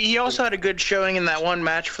remember he also had a good showing in that one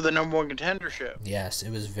match for the #1 contendership. Yes, it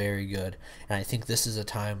was very good, and I think this is a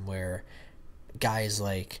time where guys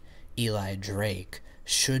like Eli Drake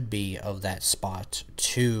should be of that spot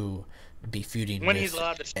to be feuding when with he's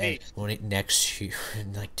allowed to speak. Next year,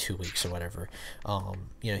 in like 2 weeks or whatever.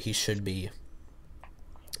 He should be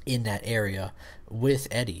in that area with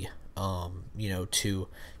Eddie. To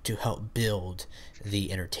help build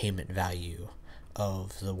the entertainment value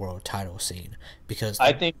of the world title scene, because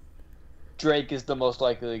I think Drake is the most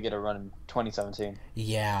likely to get a run in 2017.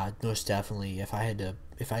 Yeah, most definitely. If I had to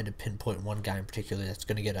pinpoint one guy in particular that's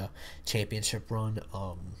going to get a championship run,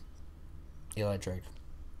 Eli Drake.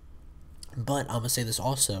 But I'm going to say this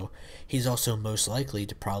also, he's also most likely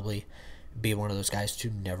to probably be one of those guys to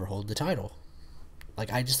never hold the title.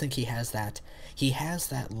 Like, I just think he has that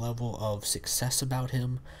level of success about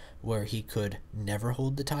him where he could never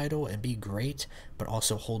hold the title and be great, but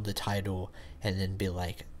also hold the title and then be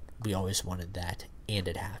like, we always wanted that, and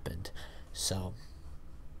it happened. So,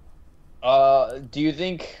 do you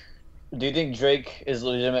think Drake is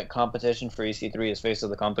legitimate competition for EC3 as face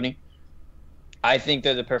of the company? I think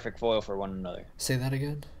they're the perfect foil for one another. Say that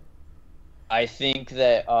again? I think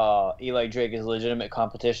that Eli Drake is legitimate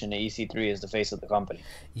competition to EC3 as the face of the company.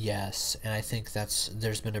 Yes, and I think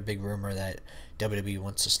there's been a big rumor that WWE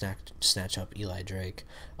wants to snatch up Eli Drake,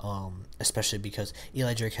 especially because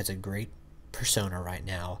Eli Drake has a great persona right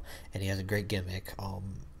now, and he has a great gimmick,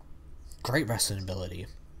 great wrestling ability.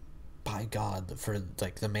 By God, for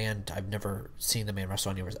the man, I've never seen the man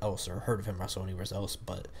wrestle anywhere else or heard of him wrestle anywhere else,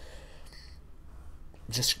 but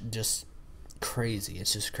just crazy.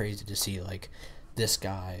 It's just crazy to see this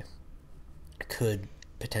guy could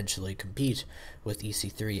potentially compete with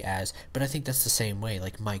EC3 but I think that's the same way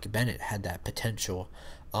Mike Bennett had that potential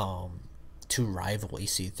to rival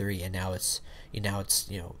EC3, and now it's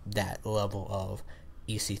that level of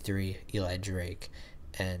EC3, Eli Drake,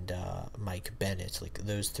 and Mike Bennett,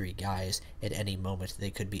 those three guys at any moment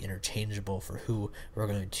they could be interchangeable for who we're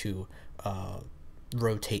going to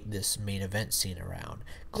rotate this main event scene around.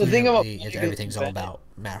 Clearly, the thing about everything's all about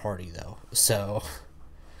Matt Hardy though. So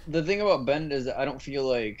the thing about Bennett is I don't feel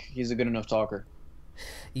like he's a good enough talker.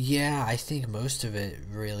 Yeah, I think most of it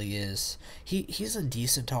really is. He's a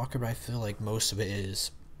decent talker, but I feel like most of it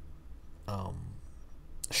is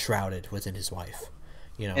shrouded within his wife.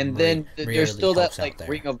 And then there's still that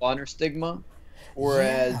Ring of Honor stigma.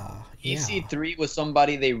 Whereas EC3 was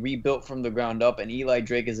somebody they rebuilt from the ground up, and Eli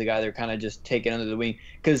Drake is the guy they're kind of just taking under the wing.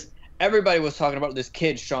 Because everybody was talking about this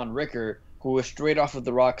kid, Shawn Ricker, who was straight off of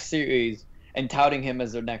the Rock series and touting him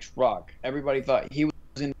as their next Rock. Everybody thought he was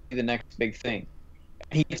going to be the next big thing.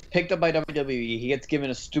 He gets picked up by WWE. He gets given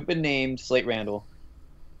a stupid name, Slate Randall.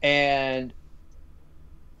 And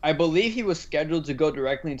I believe he was scheduled to go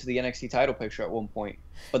directly into the NXT title picture at one point.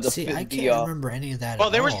 But I can't remember any of that.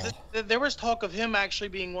 Well, there was talk of him actually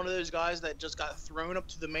being one of those guys that just got thrown up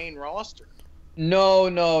to the main roster. No.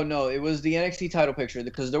 It was the NXT title picture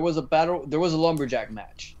because there was a lumberjack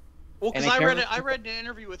match. Well, because I read an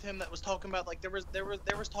interview with him that was talking about there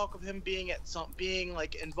was talk of him being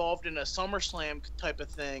involved in a SummerSlam type of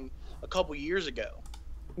thing a couple years ago.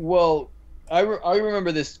 Well, I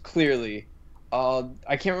remember this clearly.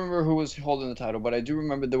 I can't remember who was holding the title, but I do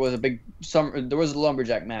remember there was a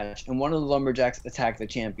lumberjack match, and one of the lumberjacks attacked the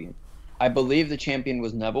champion. I believe the champion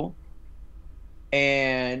was Neville,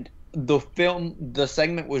 and the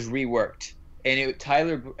segment was reworked, and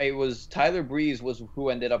it was Tyler Breeze was who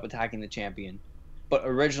ended up attacking the champion, but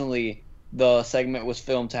originally the segment was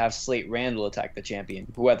filmed to have Slate Randall attack the champion,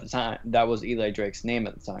 who at the time that was Eli Drake's name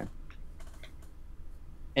at the time,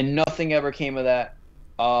 and nothing ever came of that.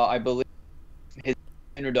 I believe his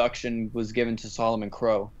introduction was given to Solomon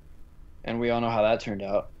Crow, and we all know how that turned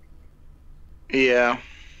out. Yeah.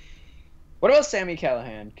 What about Sami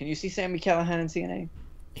Callihan? Can you see Sami Callihan in TNA?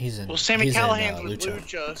 Well, Sami Callihan's with Lucha,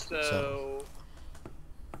 Lucha, so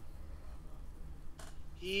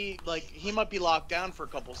he might be locked down for a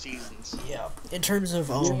couple seasons. Yeah. In terms of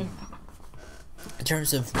big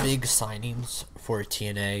signings for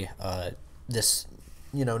TNA, this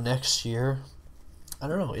next year, I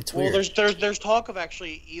don't know. It's weird. Well, there's talk of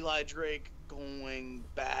actually Eli Drake going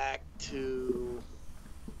back to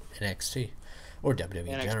NXT or WWE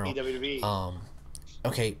in general. WWE.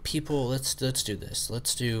 Okay, people. Let's do this.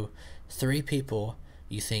 Let's do 3 people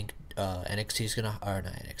you think NXT's gonna, or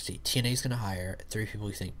not NXT, TNA's gonna hire. 3 people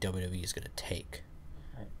you think WWE is gonna take.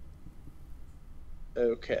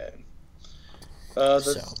 Okay.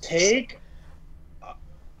 Take.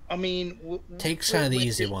 I mean, take kind of the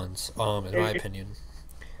easy ones, in my opinion.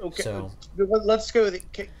 Okay. So let's go with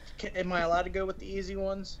am I allowed to go with the easy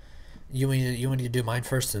ones? you want to do mine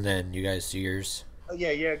first, and then you guys do yours. Oh,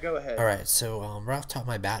 yeah, go ahead. All right, so right off the top of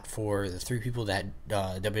my bat, for the 3 people that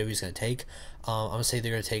WWE's going to take, I'm going to say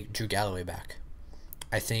they're going to take Drew Galloway back.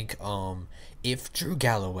 I think if Drew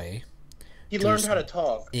Galloway... He learned how to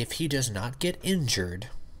talk. If he does not get injured,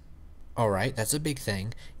 all right, that's a big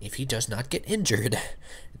thing. If he does not get injured,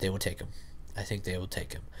 they will take him. I think they will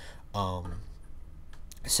take him.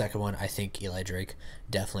 Second one, I think Eli Drake.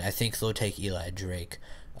 Definitely. I think they'll take Eli Drake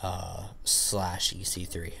 /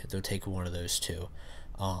 EC3. They'll take one of those 2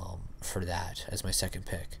 for that as my second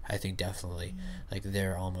pick. I think definitely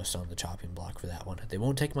they're almost on the chopping block for that one. They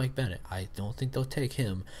won't take Mike Bennett. I don't think they'll take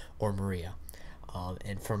him or Maria.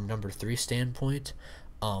 And from number 3 standpoint,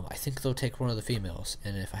 I think they'll take one of the females.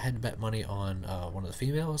 And if I had to bet money on one of the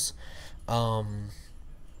females, I'm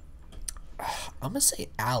gonna say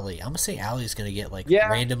Allie. I'm gonna say Allie's gonna get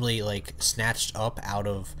randomly snatched up out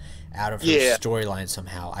of her storyline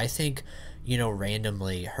somehow. I think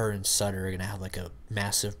randomly her and Sutter are gonna have a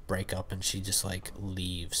massive breakup, and she just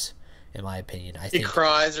leaves. In my opinion, I think he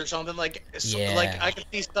cries or something I could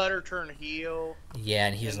see Sutter turn heel. Yeah,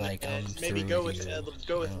 and he's I'm maybe go with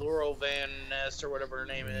Laurel Van Ness or whatever her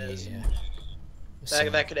name is. Yeah.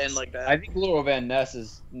 That could end like that. I think Laurel Van Ness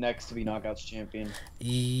is next to be Knockouts champion.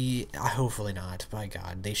 Hopefully not. By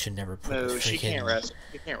God, they should never put. No, she can't wrestle.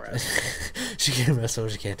 She can't wrestle. She can't wrestle.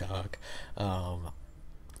 She can't talk.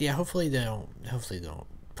 Yeah. Hopefully they don't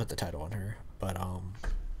put the title on her. But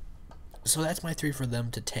so that's my 3 for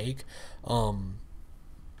them to take. 3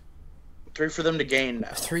 for them to gain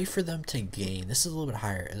now. 3 for them to gain. This is a little bit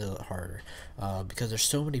harder, because there's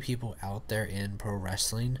so many people out there in pro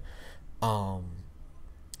wrestling.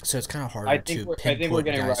 So it's kind of harder to pinpoint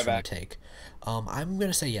guys for to take. I'm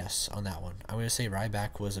going to say yes on that one. I'm going to say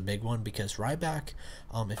Ryback was a big one, because Ryback,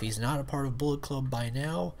 if he's not a part of Bullet Club by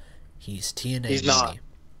now, he's TNA. He's not.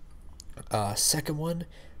 Second one,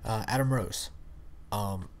 Adam Rose.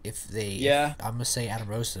 I'm going to say Adam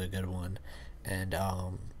Rose is a good one. And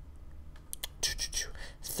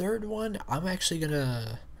third one, I'm actually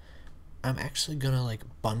gonna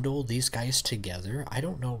bundle these guys together. I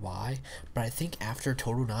don't know why, but I think after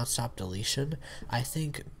Total Nonstop Deletion, I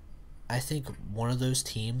think one of those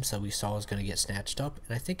teams that we saw is gonna get snatched up,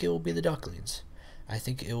 and I think it will be the Ducklings. I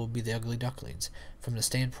think it will be the Ugly Ducklings, from the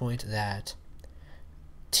standpoint that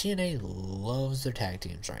TNA loves their tag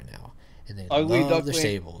teams right now, and they love their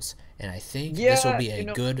stables. And I think this will be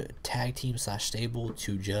a good tag team / stable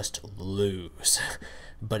to just lose.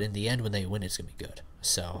 But in the end, when they win, it's gonna be good.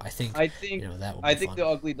 So I think that will be fun. The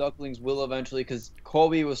Ugly Ducklings will eventually, because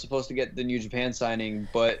Colby was supposed to get the New Japan signing,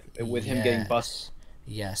 but with him getting busted.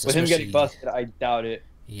 Yes. With him getting busted, I doubt it.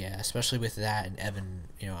 Yeah, especially with that and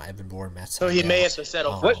Evan Bourne, Matt. So he may have to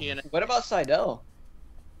settle for TNA. What about Seidel?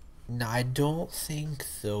 No, I don't think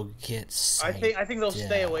they'll get Seidel. I think they'll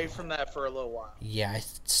stay away from that for a little while. Yeah, I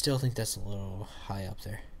still think that's a little high up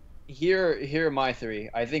there. Here are my 3.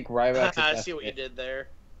 I think Ryback's a definite. I see what you did there.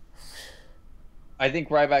 I think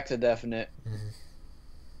Ryback's a definite. Mm-hmm.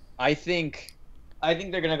 I think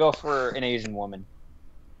they're gonna go for an Asian woman,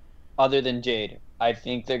 other than Jade. I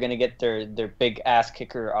think they're gonna get their big ass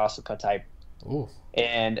kicker Asuka type Ooh.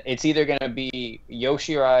 And it's either going to be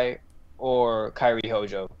Yoshirai or Kairi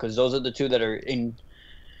Hojo, because those are the two that are in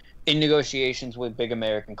negotiations with big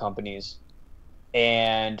American companies.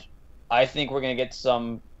 And I think we're going to get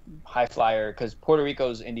some high flyer, because Puerto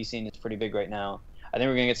Rico's indie scene is pretty big right now. I think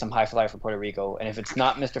we're going to get some high flyer for Puerto Rico. And if it's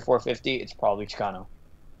not Mr. 450, it's probably Chicano.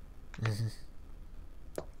 Mm-hmm.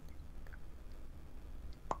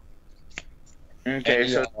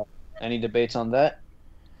 Okay, any debates on that?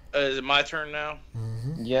 Is it my turn now?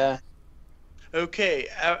 Mm-hmm. Yeah. Okay,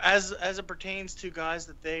 as it pertains to guys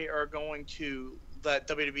that they are going to, that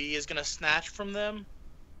WWE is going to snatch from them.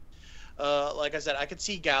 Like I said, I could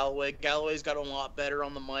see Galloway. Galloway's gotten a lot better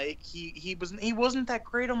on the mic. He wasn't that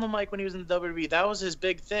great on the mic when he was in the WWE. That was his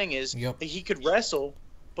big thing, is that he could wrestle,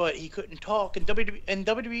 but he couldn't talk. And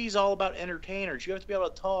WWE is all about entertainers. You have to be able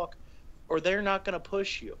to talk, or they're not going to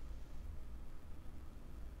push you.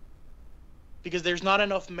 Because there's not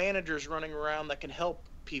enough managers running around that can help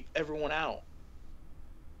everyone out.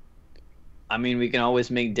 I mean, we can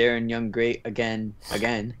always make Darren Young great again.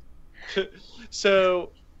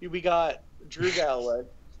 So we got Drew Galloway.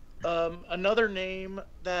 Another name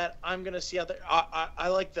that I'm gonna see out there. I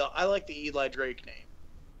like the Eli Drake name.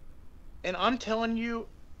 And I'm telling you,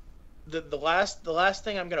 the last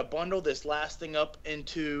thing I'm gonna bundle this last thing up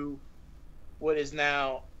into what is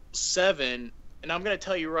now 7. And I'm gonna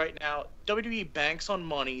tell you right now, WWE banks on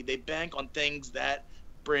money. They bank on things that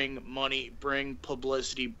bring money, bring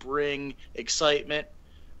publicity, bring excitement.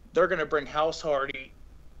 They're going to bring House Hardy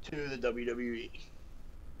to the WWE.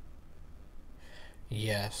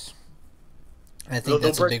 Yes. I think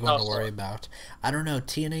that's a big one to worry about. I don't know.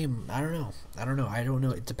 TNA, I don't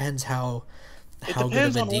know. It depends how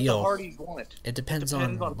good of a deal. It depends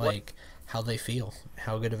on like how they feel,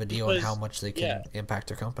 how good of a deal, and how much they can impact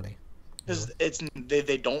their company. Because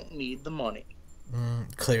they don't need the money.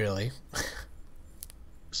 Clearly.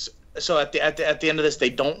 So at the end of this, they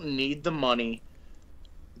don't need the money.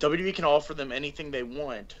 WWE can offer them anything they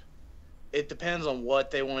want. It depends on what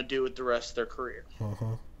they want to do with the rest of their career.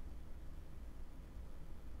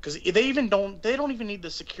 Because they don't even need the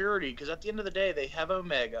security. Because at the end of the day, they have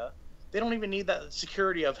Omega. They don't even need that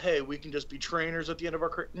security of, hey, we can just be trainers at the end of our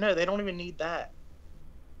career. No, they don't even need that.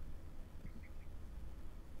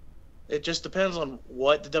 It just depends on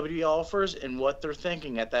what the WWE offers and what they're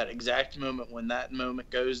thinking at that exact moment when that moment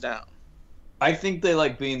goes down. I think they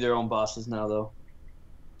like being their own bosses now, though.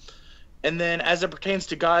 And then as it pertains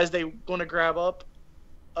to guys they want to grab up,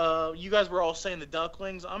 you guys were all saying the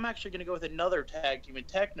Ducklings. I'm actually going to go with another tag team, and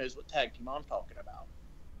Tech knows what tag team I'm talking about.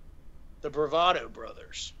 The Bravado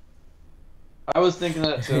Brothers. I was thinking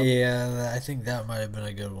that, too. Yeah, I think that might have been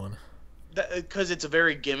a good one. Because it's a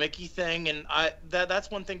very gimmicky thing, and that's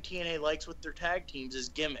one thing TNA likes with their tag teams is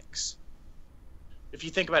gimmicks. If you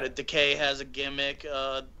think about it, Decay has a gimmick.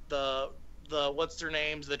 The what's their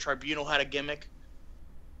names? The Tribunal had a gimmick.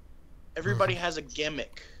 Everybody has a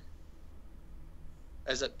gimmick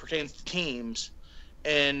as it pertains to teams,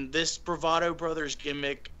 and this Bravado Brothers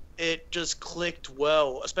gimmick, it just clicked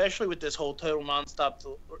well, especially with this whole total nonstop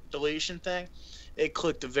deletion thing. It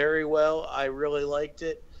clicked very well. I really liked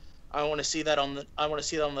it. I want to see that on the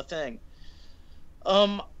thing.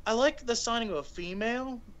 I like the signing of a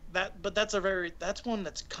female. But that's one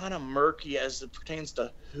that's kind of murky as it pertains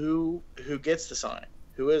to who gets the sign.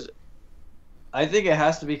 Who is it? I think it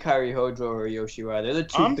has to be Kairi Hojo or Yoshirai. They're the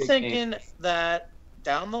two. I'm big thinking names. that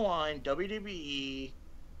down the line, WWE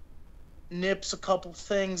nips a couple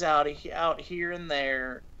things out here and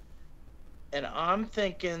there, and I'm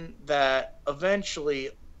thinking that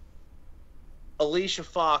eventually Alicia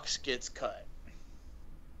Fox gets cut.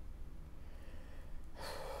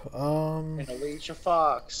 And Alicia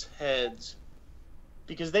Fox heads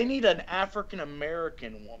because they need an African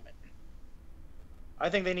American woman. I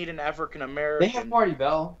think they need an African American. They have Marty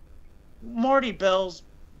Bell. Marty Bell's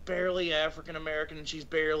barely African American, and she's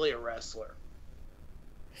barely a wrestler.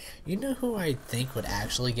 You know who I think would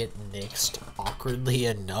actually get nixed awkwardly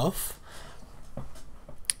enough?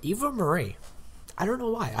 Eva Marie. I don't know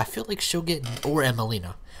why. I feel like she'll get, or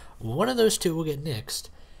Emelina. One of those two will get nixed,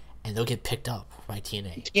 and they'll get picked up by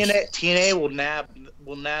TNA. TNA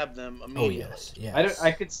will nab them immediately. Oh yes.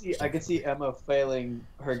 I could see Emma failing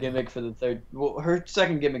her gimmick for the third. Well, her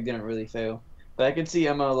second gimmick didn't really fail, but I could see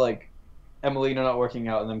Emma Emelina not working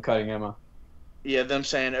out and them cutting Emma. Yeah, them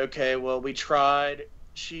saying, okay, well, we tried.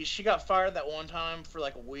 She got fired that one time for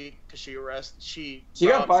like a week because she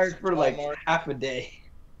got fired for Walmart, like half a day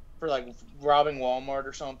for like robbing Walmart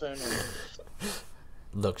or something.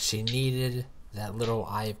 Look, she needed that little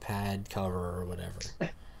iPad cover or whatever.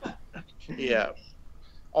 Yeah.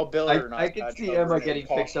 I'll bill her an I eye can patch see cover Emma and getting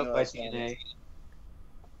talk picked to up by us on it. TNA.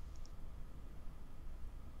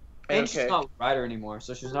 And she's Okay. not a writer anymore,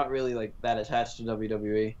 so she's not really like that attached to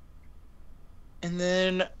WWE. And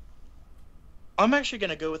then I'm actually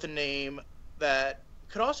going to go with a name that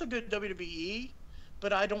could also go to WWE,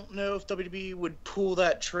 but I don't know if WWE would pull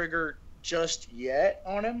that trigger just yet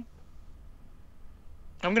on him.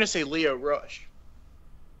 I'm going to say Leo Rush.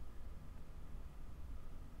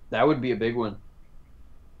 That would be a big one.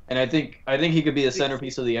 And I think he could be the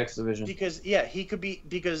centerpiece of the X division. Because yeah, he could be,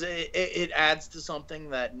 because it adds to something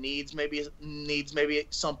that needs maybe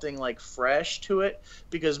something like fresh to it,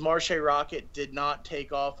 because Marche Rocket did not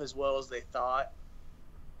take off as well as they thought.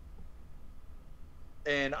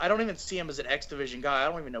 And I don't even see him as an X division guy. I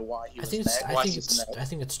don't even know why he was. I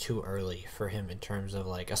think it's too early for him in terms of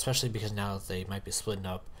like, especially because now they might be splitting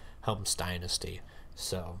up Helm's Dynasty.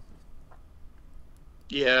 So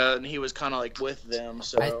yeah, and he was kind of like with them.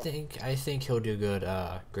 So I think he'll do good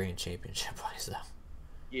Grand Championship wise though.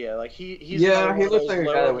 Yeah, like he's he one of looks those like a guy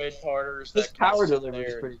lower that mid carders. his power delivery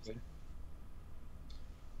is pretty good.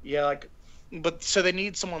 Yeah, like, but so they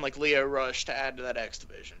need someone like Leo Rush to add to that X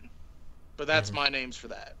division. But that's my names for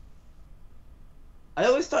that. I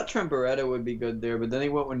always thought Trent Beretta would be good there, but then he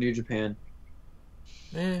went with New Japan.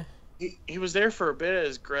 He was there for a bit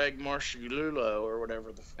as Greg Marshalulo or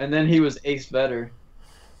whatever the. And then he was Ace Better.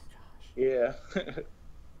 Yeah.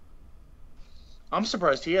 I'm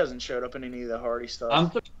surprised he hasn't showed up in any of the Hardy stuff. I'm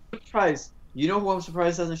surprised. You know who I'm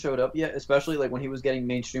surprised hasn't showed up yet, especially like when he was getting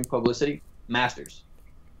mainstream publicity? Masters.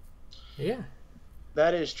 Yeah.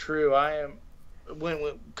 That is true. I am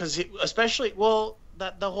because especially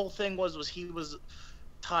that the whole thing was he was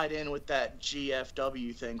tied in with that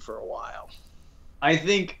GFW thing for a while. I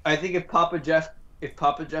think if Papa Jeff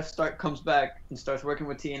comes back and starts working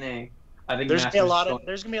with TNA, I think there's gonna be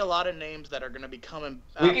a lot of names that are gonna be coming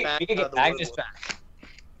back. We can get Magnus back.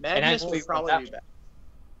 Magnus will probably be back.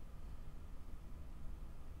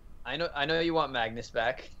 I know you want Magnus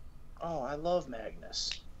back. Oh, I love Magnus.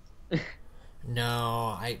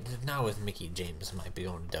 No, not with Mickey James might be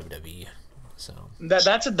going to WWE. So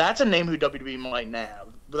that's a name who WWE might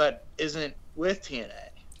nab, but that isn't with TNA.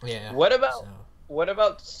 Yeah. What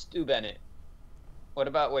about Stu Bennett? What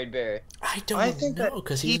about Wade Barrett? I don't know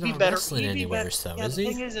because he's not wrestling anywhere. So is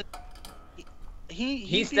he? He said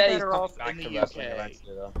he's better coming off back in to the wrestling UK.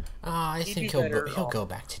 eventually, though. I think he'll go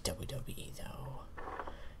back to WWE though.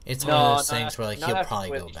 It's one No, of those things where like not he'll after probably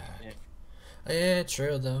go Whitney. back. Yeah,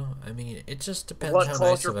 true though. I mean, it just depends What how nice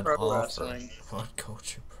culture of an pro offer. wrestling? What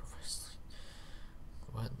culture pro wrestling?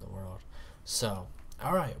 What in the world? So,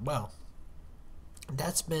 all right, well,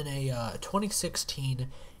 that's been a 2016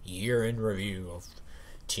 year in review of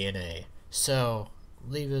TNA. So,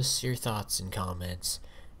 leave us your thoughts and comments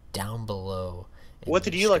down below. What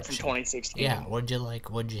did you like from description. 2016? Yeah, what'd you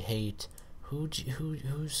like? What'd you hate?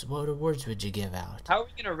 What awards would you give out? How are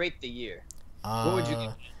we gonna rate the year? What would you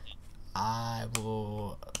give? I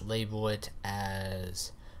will label it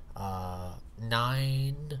as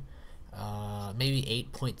 9, maybe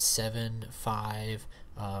 8.75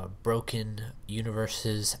 broken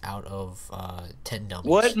universes out of 10 dummies.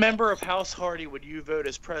 What member of House Hardy would you vote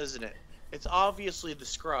as president? It's obviously the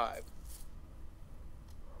Scribe.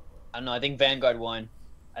 I don't know. I think Vanguard won.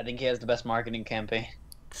 I think he has the best marketing campaign.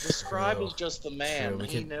 The Scribe is just the man. True.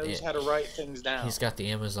 He knows how to write things down. He's got the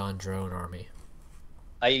Amazon drone army.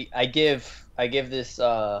 I give this this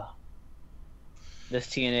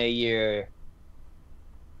TNA year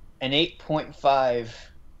an 8.5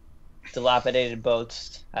 dilapidated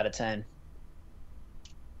boats out of 10.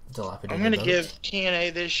 Dilapidated I'm gonna boats? give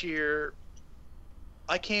TNA this year.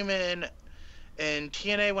 I came in, and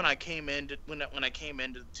TNA when I came into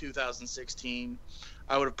 2016,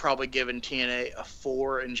 I would have probably given TNA a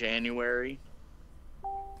 4 in January.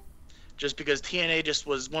 Just because TNA just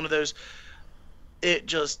was one of those. It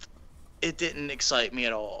didn't excite me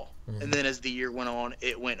at all. Mm-hmm. And then as the year went on,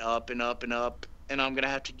 it went up and up and up. And I'm going to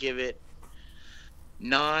have to give it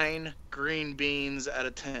 9 green beans out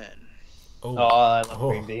of 10. Oh, I love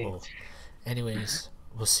green beans. Anyways,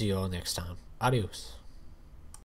 we'll see you all next time. Adios.